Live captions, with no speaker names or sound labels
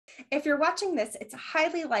If you're watching this, it's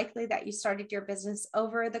highly likely that you started your business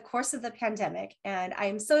over the course of the pandemic. And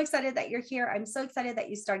I'm so excited that you're here. I'm so excited that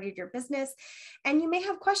you started your business. And you may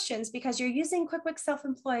have questions because you're using QuickBooks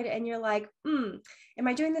Self-Employed and you're like, am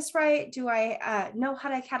I doing this right? Do I know how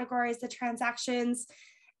to categorize the transactions?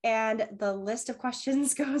 And the list of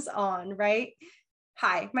questions goes on, right?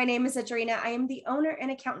 Hi, my name is Adrina. I am the owner and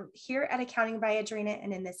accountant here at Accounting by Adrina.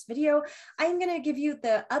 And in this video, I'm going to give you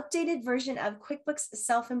the updated version of QuickBooks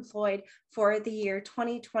Self-Employed for the year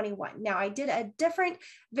 2021. Now, I did a different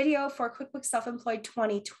video for QuickBooks Self-Employed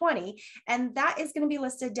 2020, and that is going to be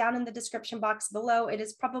listed down in the description box below. It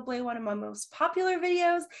is probably one of my most popular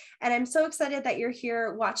videos, and I'm so excited that you're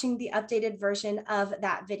here watching the updated version of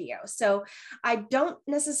that video. So I don't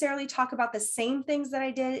necessarily talk about the same things that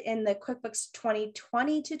I did in the QuickBooks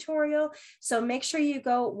 2020 tutorial. So make sure you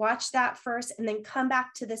go watch that first and then come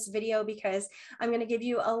back to this video because I'm going to give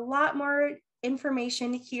you a lot more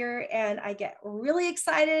information here, and I get really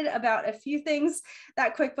excited about a few things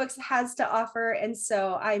that QuickBooks has to offer, and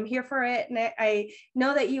so I'm here for it, and I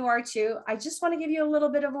know that you are too. I just want to give you a little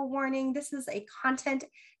bit of a warning. This is a content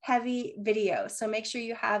heavy video, so make sure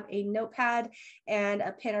you have a notepad and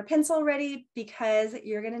a pen or pencil ready because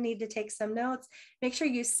you're going to need to take some notes. Make sure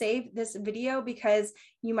you save this video because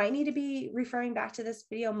you might need to be referring back to this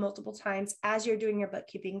video multiple times as you're doing your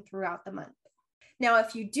bookkeeping throughout the month. Now,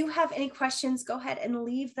 if you do have any questions, go ahead and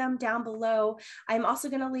leave them down below. I'm also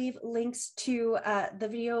going to leave links to the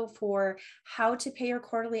video for how to pay your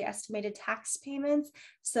quarterly estimated tax payments.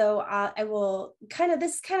 So I will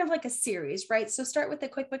this is kind of like a series, right? So start with the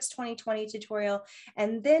QuickBooks 2020 tutorial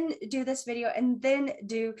and then do this video and then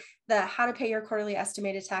do the how to pay your quarterly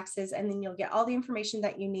estimated taxes, and then you'll get all the information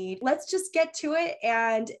that you need. Let's just get to it.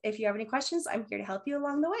 And if you have any questions, I'm here to help you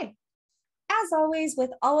along the way. As always,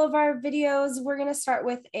 with all of our videos, we're going to start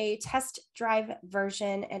with a test drive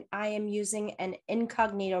version, and I am using an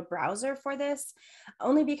incognito browser for this,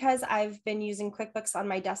 only because I've been using QuickBooks on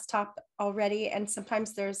my desktop already, and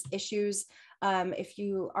sometimes there's issues if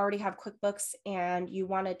you already have QuickBooks and you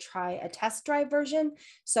want to try a test drive version.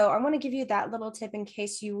 So I want to give you that little tip in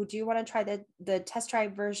case you do want to try the test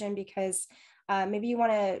drive version, because maybe you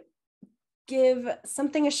want to give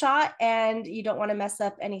something a shot and you don't want to mess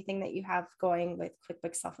up anything that you have going with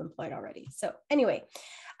QuickBooks Self-Employed already. So anyway,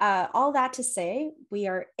 all that to say, we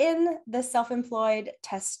are in the Self-Employed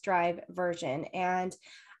test drive version. And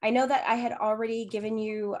I know that I had already given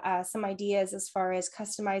you some ideas as far as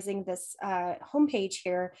customizing this homepage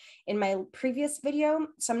here in my previous video.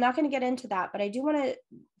 So I'm not going to get into that, but I do want to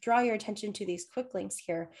draw your attention to these quick links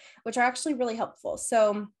here, which are actually really helpful.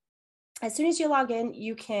 So as soon as you log in,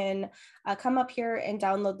 you can come up here and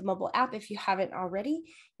download the mobile app if you haven't already.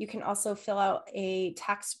 You can also fill out a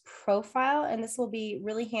tax profile, and this will be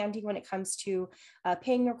really handy when it comes to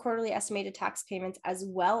paying your quarterly estimated tax payments as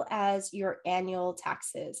well as your annual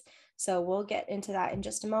taxes. So we'll get into that in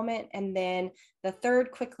just a moment. And then the third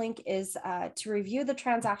quick link is to review the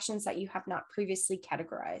transactions that you have not previously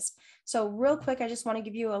categorized. So real quick, I just want to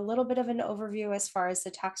give you a little bit of an overview as far as the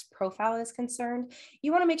tax profile is concerned.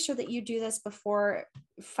 You want to make sure that you do this before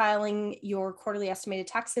filing your quarterly estimated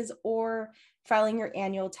taxes or filing your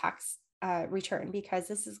annual tax return, because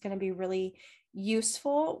this is going to be really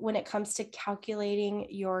useful when it comes to calculating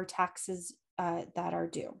your taxes that are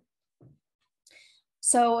due.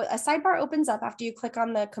 So a sidebar opens up after you click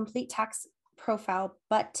on the complete tax profile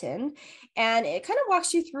button, and it kind of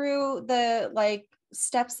walks you through the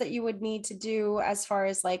steps that you would need to do as far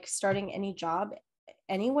as starting any job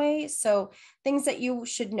anyway. So things that you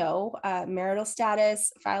should know: marital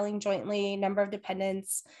status, filing jointly, number of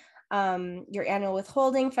dependents, your annual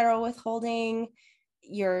withholding, federal withholding,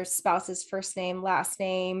 your spouse's first name, last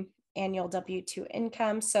name, annual W-2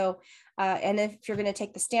 income. So and if you're going to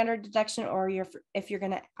take the standard deduction or if you're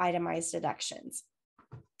going to itemize deductions.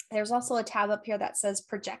 There's also a tab up here that says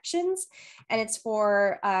projections, and it's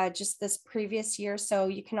for just this previous year. So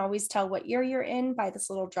you can always tell what year you're in by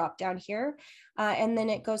this little drop down here. And then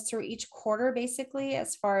it goes through each quarter basically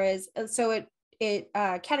as far as, so it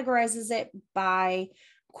categorizes it by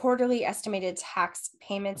quarterly estimated tax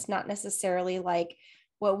payments, not necessarily like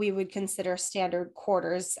what we would consider standard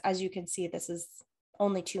quarters. As you can see, this is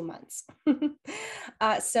only 2 months.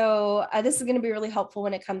 So this is going to be really helpful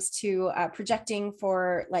when it comes to projecting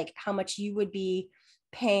for how much you would be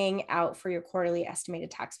paying out for your quarterly estimated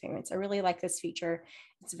tax payments. I really like this feature.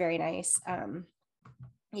 It's very nice.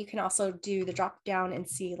 You can also do the drop down and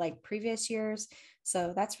see previous years.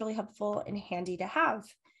 So that's really helpful and handy to have.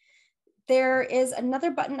 there is another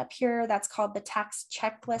button up here that's called the tax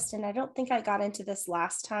checklist. And I don't think I got into this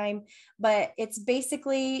last time, but it's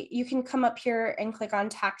basically, you can come up here and click on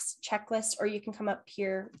tax checklist, or you can come up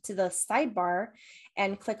here to the sidebar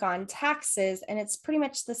and click on taxes. And it's pretty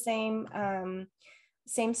much the same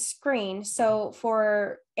screen. So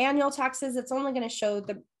for annual taxes, it's only going to show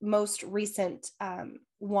the most recent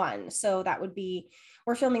one. So that would be,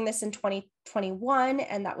 we're filming this in 2021,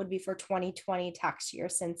 and that would be for 2020 tax year,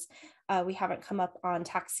 since we haven't come up on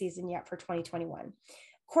tax season yet for 2021.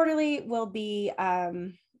 Quarterly will be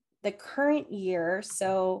the current year.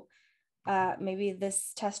 So maybe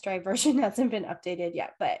this test drive version hasn't been updated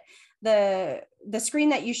yet, but the screen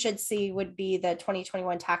that you should see would be the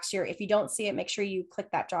 2021 tax year. If you don't see it, make sure you click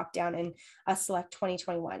that drop down and select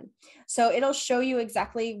 2021. So it'll show you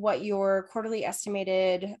exactly what your quarterly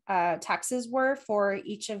estimated taxes were for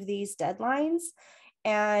each of these deadlines.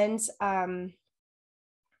 And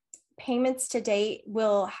payments to date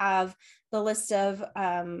will have the list of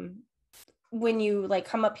when you like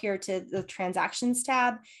come up here to the transactions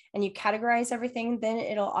tab and you categorize everything, then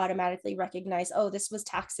it'll automatically recognize, oh, this was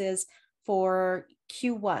taxes for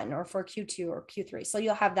Q1 or for Q2 or Q3. So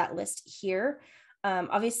you'll have that list here.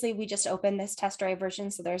 Obviously, we just opened this test drive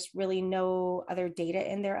version, so there's really no other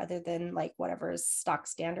data in there other than like whatever is stock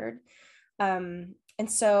standard. And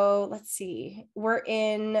so let's see, we're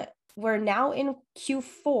now in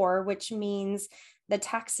Q4, which means the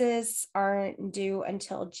taxes aren't due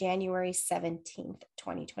until January 17th,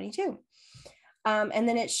 2022. And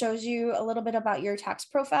then it shows you a little bit about your tax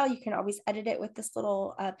profile. You can always edit it with this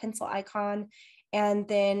little pencil icon, and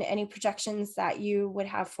then any projections that you would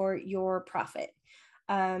have for your profit.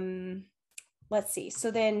 Let's see.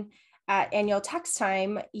 So then at annual tax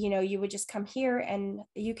time, you would just come here, and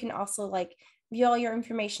you can also like view all your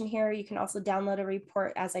information here. You can also download a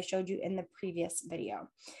report, as I showed you in the previous video.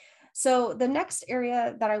 So the next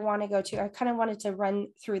area that I want to go to, I kind of wanted to run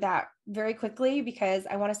through that very quickly because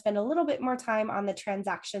I want to spend a little bit more time on the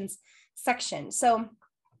transactions section. So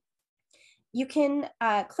you can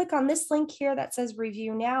click on this link here that says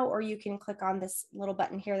review now, or you can click on this little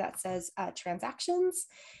button here that says transactions.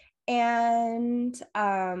 And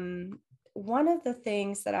one of the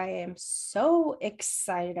things that I am so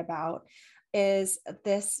excited about is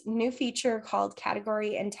this new feature called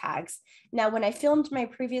category and tags. Now, when I filmed my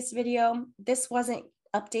previous video, this wasn't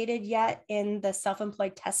updated yet in the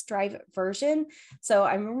self-employed test drive version. So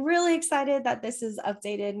I'm really excited that this is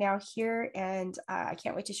updated now here. And I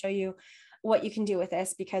can't wait to show you what you can do with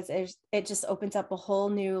this, because it just opens up a whole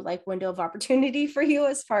new like window of opportunity for you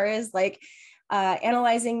as far as like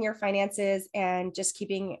analyzing your finances and just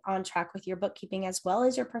keeping on track with your bookkeeping as well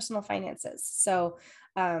as your personal finances. So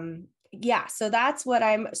yeah, so that's what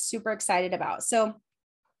I'm super excited about. So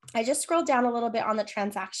I just scrolled down a little bit on the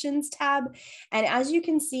transactions tab, and as you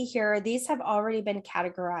can see here, these have already been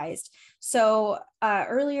categorized. So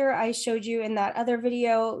earlier I showed you in that other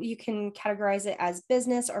video, you can categorize it as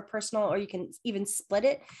business or personal, or you can even split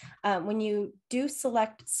it. When you do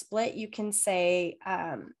select split, you can say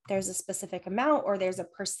there's a specific amount or there's a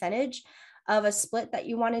percentage of a split that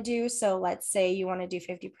you want to do. So let's say you want to do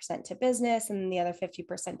 50% to business and the other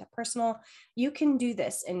 50% to personal. You can do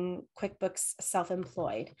this in QuickBooks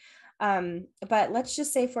Self-Employed. But let's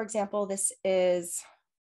just say, for example, this is,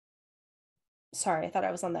 sorry, I thought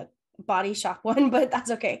I was on the body shop one, but that's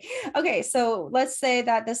okay. Okay, so let's say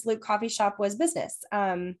that this Luke coffee shop was business.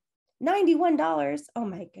 $91. Oh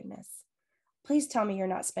my goodness. Please tell me you're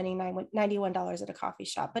not spending $91 at a coffee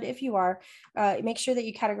shop. But if you are, make sure that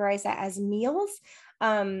you categorize that as meals.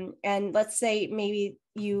 And let's say maybe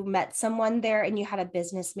you met someone there and you had a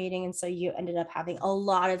business meeting, and so you ended up having a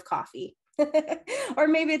lot of coffee. Or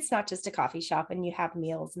maybe it's not just a coffee shop and you have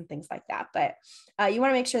meals and things like that. But you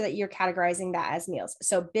want to make sure that you're categorizing that as meals.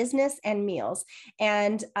 So business and meals.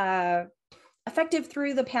 And effective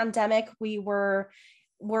through the pandemic,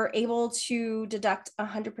 we're able to deduct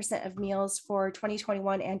 100% of meals for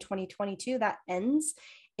 2021 and 2022. That ends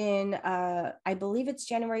in, I believe it's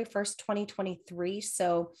January 1st, 2023.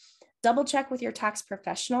 So double check with your tax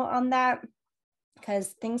professional on that, because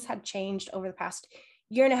things had changed over the past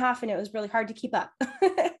year and a half and it was really hard to keep up.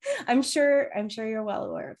 I'm sure you're well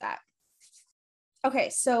aware of that.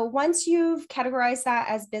 Okay, so once you've categorized that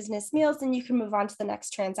as business meals, then you can move on to the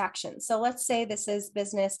next transaction. So let's say this is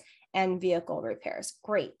business and vehicle repairs.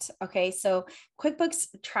 Great. Okay, so QuickBooks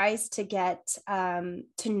tries to get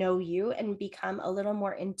to know you and become a little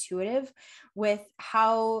more intuitive with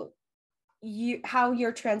how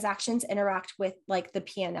your transactions interact with like the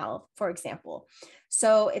P&L, for example.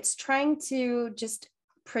 So it's trying to just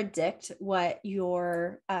predict what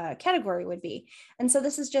your category would be. And so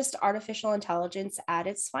this is just artificial intelligence at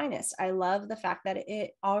its finest. I love the fact that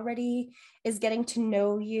it already is getting to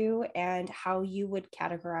know you and how you would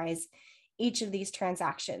categorize each of these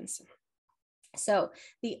transactions. So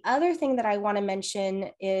the other thing that I want to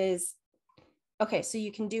mention is, okay, so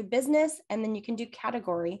you can do business and then you can do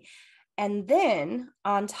category. And then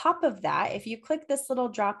on top of that, if you click this little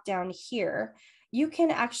drop down here, you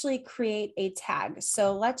can actually create a tag.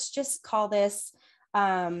 So let's just call this,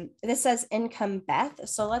 this says income Beth.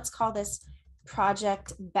 So let's call this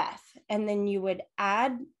Project Beth. And then you would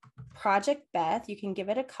add Project Beth. You can give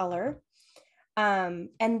it a color. And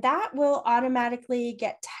that will automatically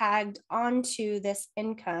get tagged onto this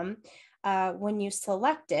income when you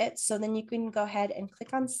select it. So then you can go ahead and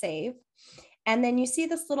click on save. And then you see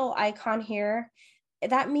this little icon here.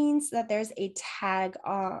 That means that there's a tag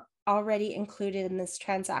already included in this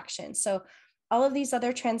transaction. So all of these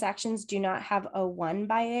other transactions do not have a 1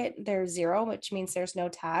 by it. They're 0, which means there's no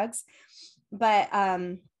tags. But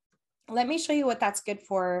let me show you what that's good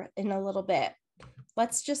for in a little bit.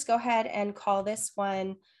 Let's just go ahead and call this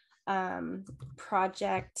one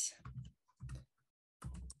Project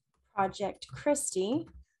Christie,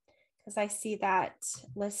 because I see that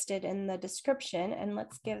listed in the description, and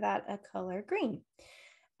let's give that a color green.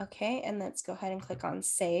 Okay, and let's go ahead and click on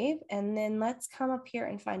save, and then let's come up here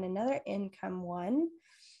and find another income one.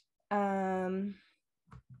 Okay,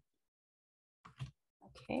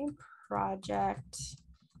 Project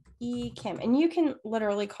Kim, and you can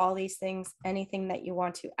literally call these things anything that you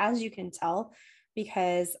want to, as you can tell,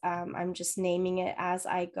 because I'm just naming it as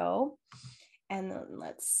I go. And then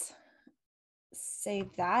let's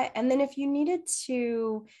save that. And then if you needed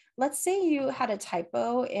to, let's say you had a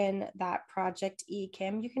typo in that Project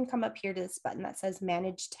Kim, you can come up here to this button that says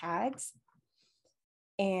Manage Tags,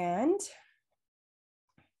 and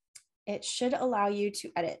it should allow you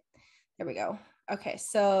to edit. There we go. Okay,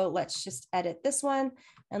 so let's just edit this one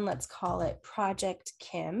and let's call it Project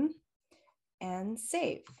Kim and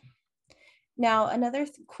save. Now, another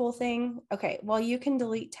cool thing, okay, well, you can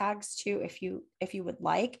delete tags too if you would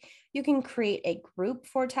like. You can create a group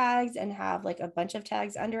for tags and have like a bunch of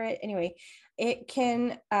tags under it. Anyway, it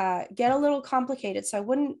can get a little complicated, so I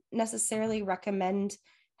wouldn't necessarily recommend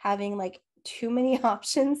having like too many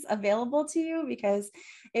options available to you, because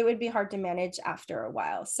it would be hard to manage after a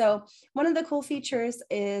while. So one of the cool features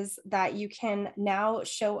is that you can now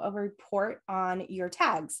show a report on your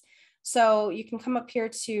tags. So you can come up here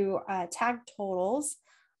to tag totals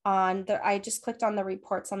on the, I just clicked on the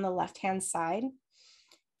reports on the left-hand side,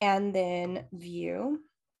 and then view.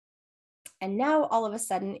 And now all of a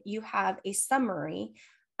sudden you have a summary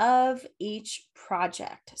of each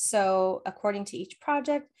project. So according to each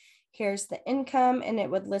project, here's the income, and it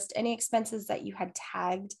would list any expenses that you had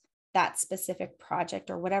tagged that specific project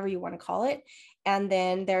or whatever you want to call it. And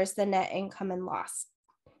then there's the net income and loss.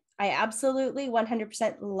 I absolutely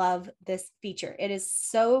 100% love this feature. It is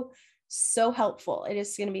so helpful. It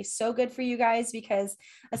is going to be so good for you guys, because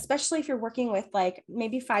especially if you're working with like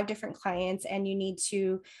maybe 5 different clients and you need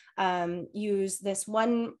to use this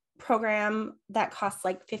one program that costs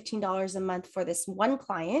like $15 a month for this one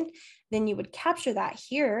client, then you would capture that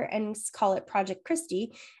here and call it Project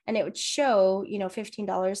Christie, and it would show, you know,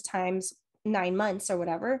 $15 times 9 months or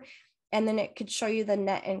whatever. And then it could show you the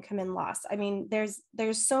net income and loss. I mean, there's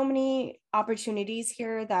so many opportunities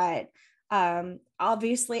here that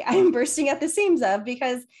obviously I'm bursting at the seams of,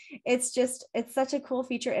 because it's such a cool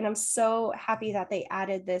feature. And I'm so happy that they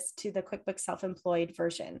added this to the QuickBooks Self-Employed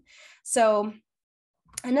version. So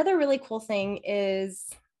another really cool thing is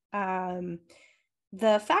the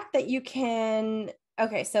fact that you can,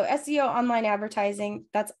 okay, so SEO, online advertising,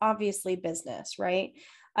 that's obviously business, right?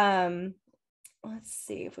 Let's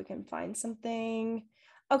see if we can find something.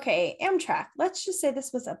 Okay, Amtrak, let's just say this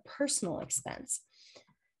was a personal expense.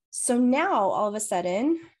 So now all of a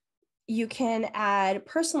sudden you can add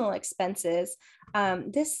personal expenses.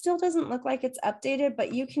 This still doesn't look like it's updated,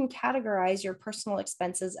 but you can categorize your personal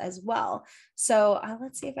expenses as well. So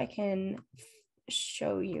let's see if I can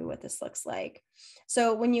show you what this looks like.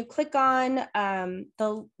 So when you click on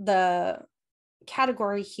the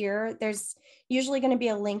category here, there's usually going to be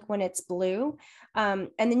a link when it's blue. And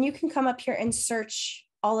then you can come up here and search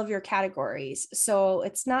all of your categories. So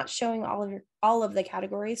it's not showing all of the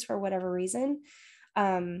categories for whatever reason.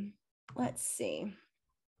 Let's see.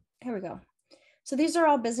 Here we go. So these are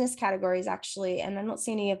all business categories actually, and I don't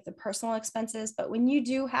see any of the personal expenses, but when you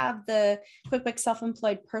do have the QuickBooks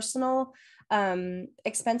Self-Employed personal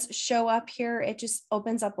expense show up here, it just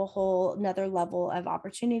opens up a whole another level of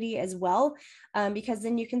opportunity as well, because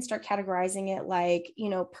then you can start categorizing it like, you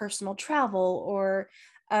know, personal travel or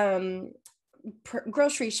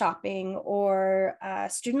grocery shopping or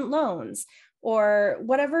student loans or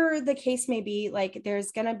whatever the case may be. Like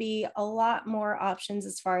there's going to be a lot more options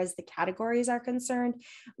as far as the categories are concerned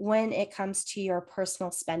when it comes to your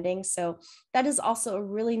personal spending. So that is also a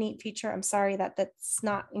really neat feature. I'm sorry that that's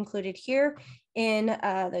not included here in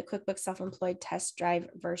the QuickBooks Self-Employed Test Drive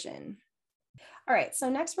version. All right,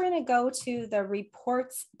 so next we're going to go to the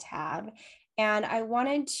Reports tab, and I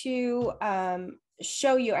wanted to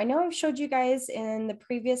show you, I know I've showed you guys in the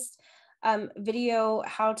previous video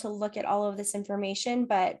how to look at all of this information,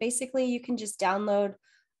 but basically you can just download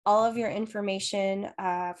all of your information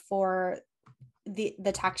for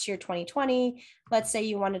the tax year 2020. Let's say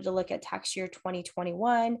you wanted to look at tax year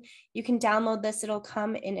 2021. You can download this. It'll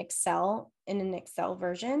come in Excel, in an Excel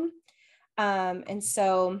version. And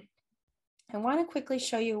so I want to quickly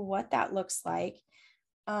show you what that looks like.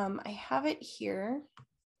 I have it here.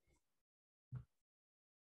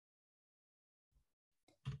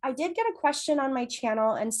 I did get a question on my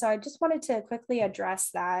channel, and so I just wanted to quickly address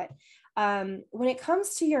that. When it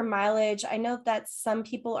comes to your mileage, I know that some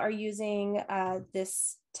people are using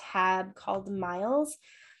this tab called miles.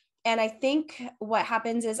 And I think what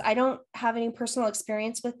happens is, I don't have any personal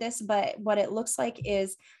experience with this, but what it looks like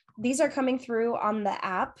is these are coming through on the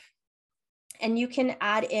app, and you can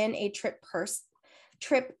add in a trip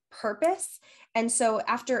purpose. And so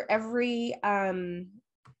after every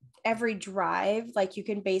drive, like you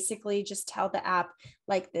can basically just tell the app,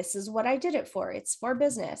 like, this is what I did it for. It's for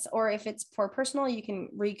business. Or if it's for personal, you can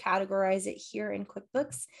recategorize it here in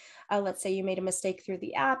QuickBooks. Let's say you made a mistake through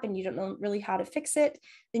the app and you don't know really how to fix it.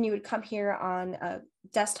 Then you would come here on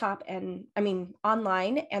desktop and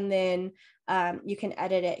online, and then you can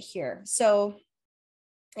edit it here. So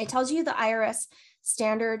it tells you the IRS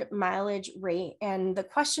standard mileage rate. And the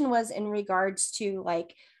question was in regards to,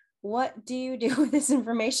 like, what do you do with this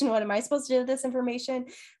information? What am I supposed to do with this information?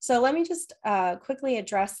 So let me just quickly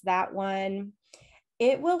address that one.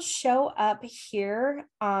 It will show up here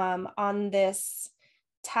on this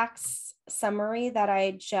tax summary that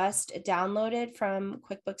I just downloaded from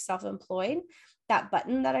QuickBooks Self-Employed, that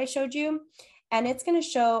button that I showed you, and it's going to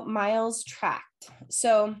show miles tracked.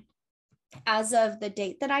 So as of the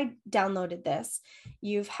date that I downloaded this,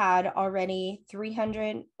 you've had already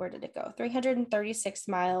 336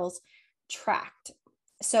 miles tracked.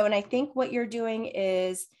 So, and I think what you're doing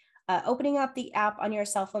is opening up the app on your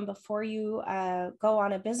cell phone before you go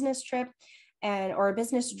on a business trip or a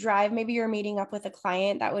business drive. Maybe you're meeting up with a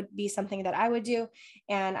client. That would be something that I would do.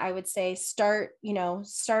 And I would say start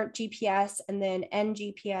GPS and then end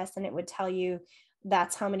GPS, and it would tell you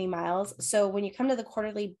that's how many miles. So when you come to the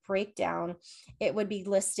quarterly breakdown, it would be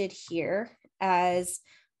listed here as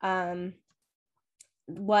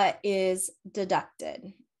what is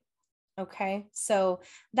deducted. Okay, so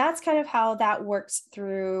that's kind of how that works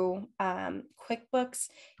through QuickBooks.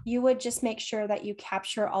 You would just make sure that you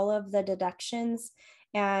capture all of the deductions,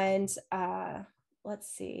 and let's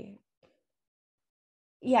see.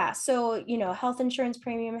 Yeah, so, health insurance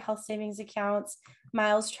premium, health savings accounts,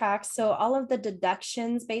 miles tracked. So all of the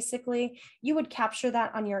deductions, basically, you would capture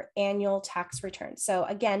that on your annual tax return. So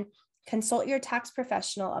again, consult your tax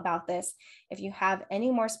professional about this if you have any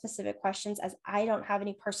more specific questions, as I don't have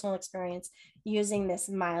any personal experience using this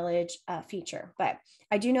mileage feature, but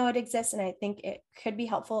I do know it exists, and I think it could be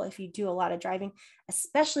helpful if you do a lot of driving,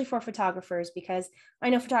 especially for photographers, because I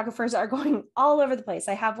know photographers are going all over the place.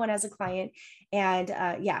 I have one as a client, and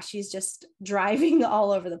yeah, she's just driving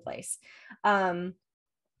all over the place.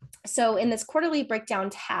 So in this quarterly breakdown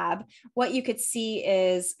tab, what you could see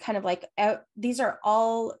is kind of like, these are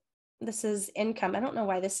all, this is income. I don't know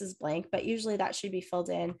why this is blank, but usually that should be filled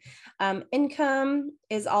in. Income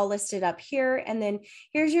is all listed up here. And then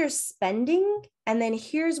here's your spending. And then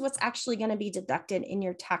here's what's actually going to be deducted in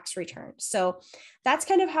your tax return. So that's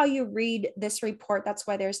kind of how you read this report. That's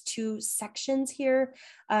why there's two sections here.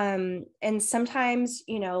 And sometimes,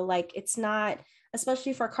 like, it's not,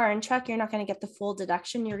 especially for car and truck, you're not going to get the full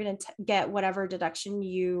deduction. You're going to get whatever deduction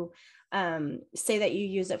you say that you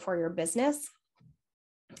use it for your business.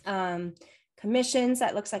 Commissions,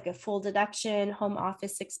 that looks like a full deduction. Home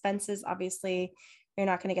office expenses, obviously you're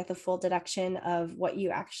not going to get the full deduction of what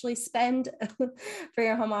you actually spend for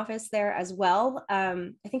your home office there as well.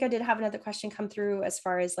 I think I did have another question come through as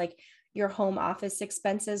far as like your home office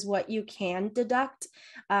expenses, what you can deduct.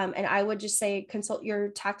 And I would just say consult your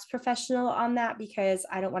tax professional on that, because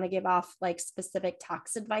I don't want to give off like specific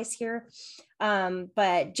tax advice here.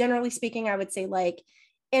 But generally speaking, I would say like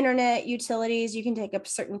internet utilities, you can take a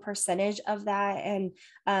certain percentage of that. And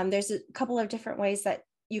there's a couple of different ways that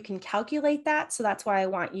you can calculate that. So that's why I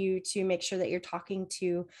want you to make sure that you're talking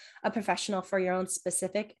to a professional for your own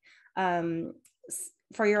specific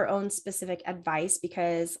advice,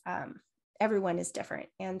 because everyone is different.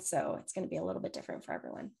 And so it's going to be a little bit different for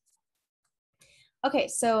everyone. Okay,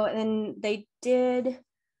 so then they did,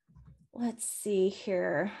 let's see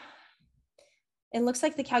here. It looks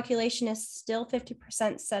like the calculation is still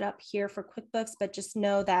 50% set up here for QuickBooks, but just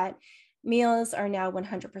know that meals are now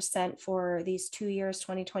 100% for these 2 years,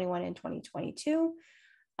 2021 and 2022.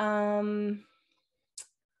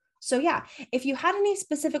 So yeah, if you had any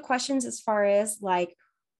specific questions as far as like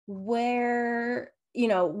where,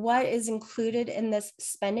 what is included in this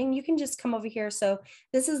spending, you can just come over here. So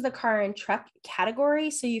this is the car and truck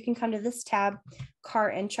category. So you can come to this tab, car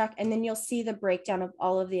and truck, and then you'll see the breakdown of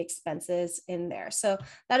all of the expenses in there. So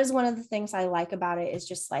that is one of the things I like about it, is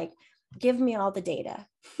just like, give me all the data.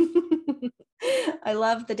 I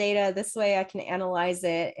love the data. This way I can analyze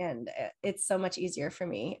it, and it's so much easier for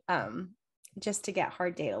me just to get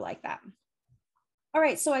hard data like that. All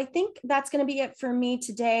right, so I think that's going to be it for me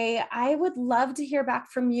today. I would love to hear back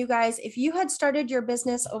from you guys. If you had started your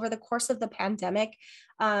business over the course of the pandemic,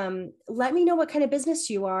 let me know what kind of business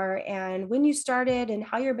you are and when you started and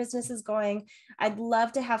how your business is going. I'd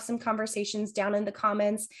love to have some conversations down in the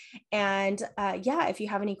comments. And yeah, if you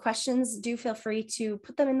have any questions, do feel free to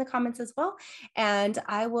put them in the comments as well. And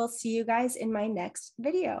I will see you guys in my next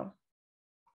video.